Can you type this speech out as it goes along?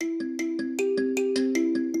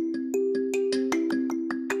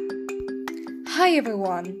Hi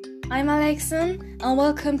everyone, I'm Alexon and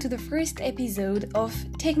welcome to the first episode of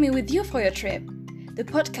Take Me With You for Your Trip, the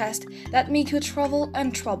podcast that makes you travel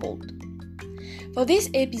untroubled. For this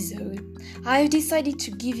episode, I've decided to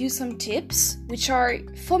give you some tips which are,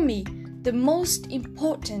 for me, the most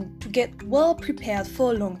important to get well prepared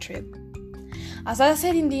for a long trip. As I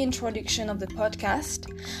said in the introduction of the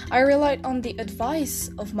podcast, I relied on the advice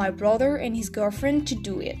of my brother and his girlfriend to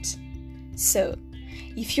do it. So,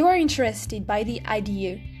 if you are interested by the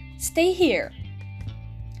idea, stay here.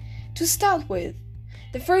 To start with,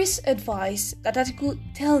 the first advice that I could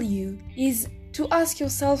tell you is to ask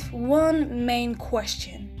yourself one main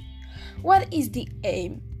question. What is the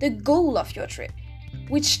aim, the goal of your trip?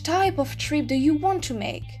 Which type of trip do you want to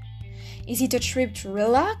make? Is it a trip to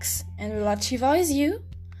relax and relativize you?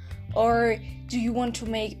 Or do you want to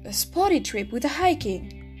make a sporty trip with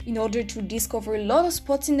hiking in order to discover a lot of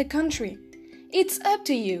spots in the country? It's up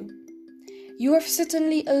to you. You have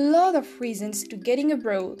certainly a lot of reasons to getting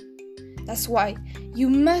abroad. That's why you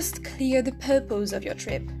must clear the purpose of your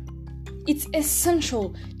trip. It's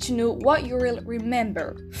essential to know what you will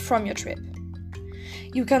remember from your trip.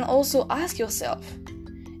 You can also ask yourself,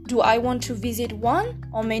 do I want to visit one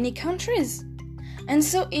or many countries? And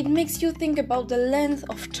so it makes you think about the length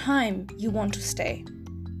of time you want to stay.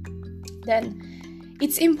 Then,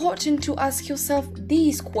 it's important to ask yourself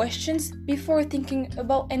these questions before thinking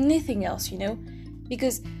about anything else,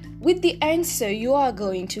 because with the answer you are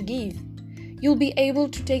going to give, you'll be able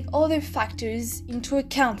to take other factors into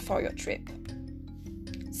account for your trip.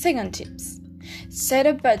 Second tips, set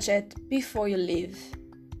a budget before you leave.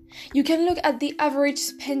 You can look at the average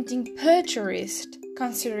spending per tourist,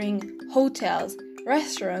 considering hotels,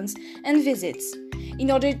 restaurants, and visits, in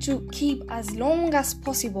order to keep as long as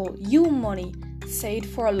possible your money saved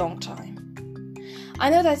for a long time. I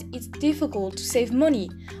know that it's difficult to save money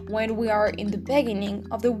when we are in the beginning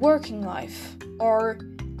of the working life or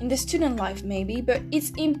in the student life maybe, but it's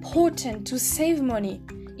important to save money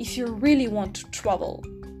if you really want to travel.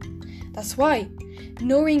 That's why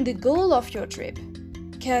knowing the goal of your trip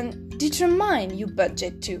can determine your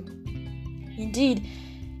budget too. Indeed,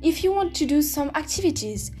 if you want to do some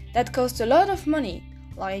activities that cost a lot of money,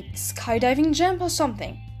 like skydiving jump or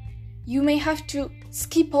something, you may have to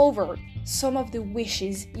skip over some of the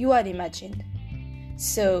wishes you had imagined.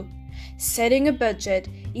 So, setting a budget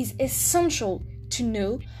is essential to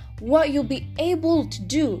know what you'll be able to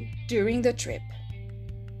do during the trip.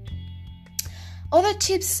 Other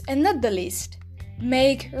tips, and not the least,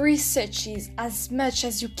 make researches as much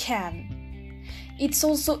as you can. It's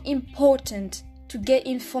also important to get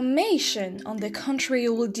information on the country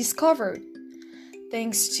you will discover,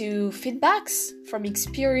 thanks to feedbacks from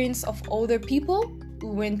experience of other people who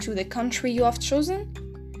went to the country you have chosen,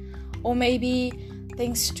 or maybe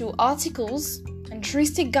thanks to articles and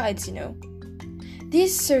touristic guides,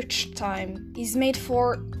 This search time is made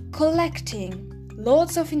for collecting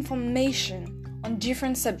lots of information on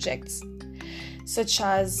different subjects, such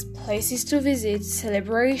as places to visit,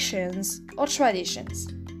 celebrations, or traditions.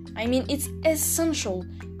 It's essential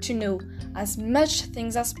to know as much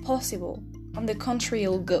things as possible on the country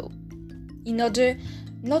you'll go, in order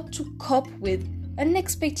not to cope with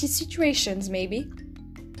unexpected situations maybe.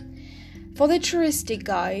 For the touristic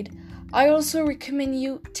guide, I also recommend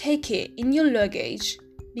you take it in your luggage,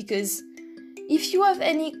 because if you have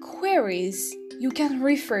any queries, you can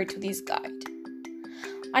refer to this guide.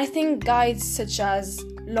 I think guides such as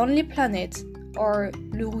Lonely Planet or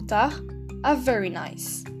Le Routard are very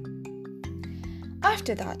nice.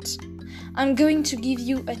 After that, I'm going to give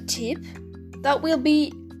you a tip that will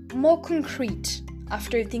be more concrete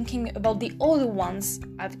after thinking about the other ones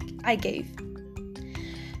I gave.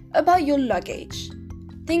 About your luggage,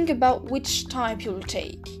 think about which type you'll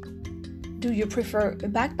take. Do you prefer a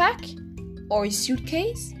backpack or a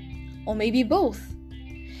suitcase, or maybe both?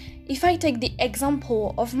 If I take the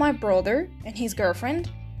example of my brother and his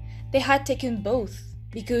girlfriend, they had taken both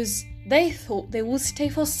because they thought they would stay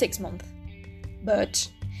for 6 months. But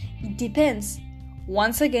it depends,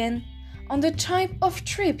 once again, on the type of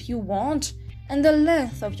trip you want and the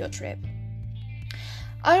length of your trip.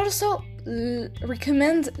 I also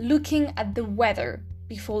recommend looking at the weather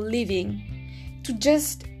before leaving to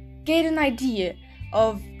just get an idea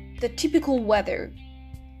of the typical weather.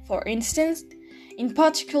 For instance, in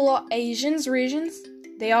particular Asian regions,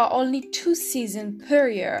 there are only 2 seasons per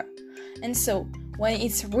year, and so when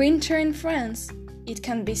it's winter in France, it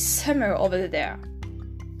can be summer over there.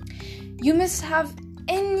 You must have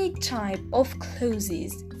any type of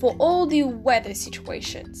clothes for all the weather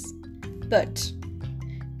situations, but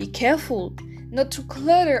be careful not to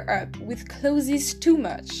clutter up with clothes too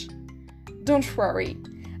much. don't worry.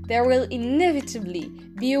 There will inevitably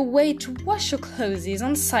be a way to wash your clothes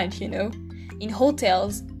on site, in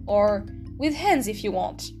hotels or with hands if you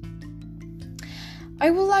want. I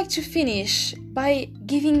would like to finish by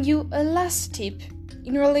giving you a last tip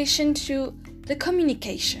in relation to the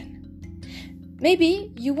communication.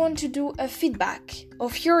 Maybe you want to do a feedback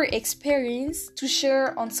of your experience to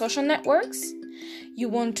share on social networks. You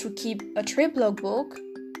want to keep a trip logbook,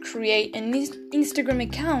 create an Instagram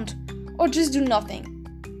account, or just do nothing.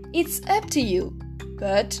 It's up to you,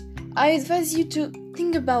 but I advise you to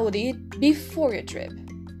think about it before your trip.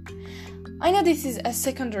 I know this is a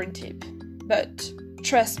secondary tip, but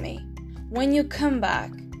trust me, when you come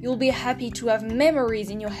back, you'll be happy to have memories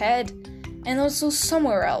in your head and also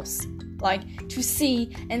somewhere else, like to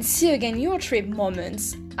see again your trip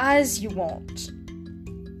moments as you want.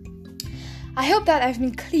 I hope that I've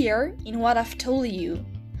been clear in what I've told you.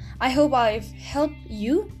 I hope I've helped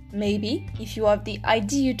you, maybe, if you have the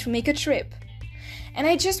idea to make a trip. And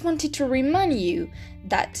I just wanted to remind you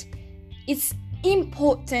that it's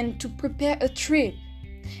important to prepare a trip,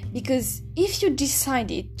 because if you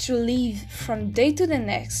decided to leave from day to the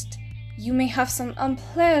next, you may have some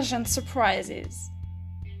unpleasant surprises.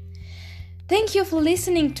 Thank you for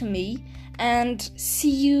listening to me, and see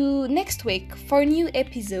you next week for a new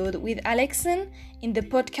episode with Alexon in the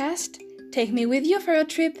podcast Take Me With You for a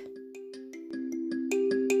Trip.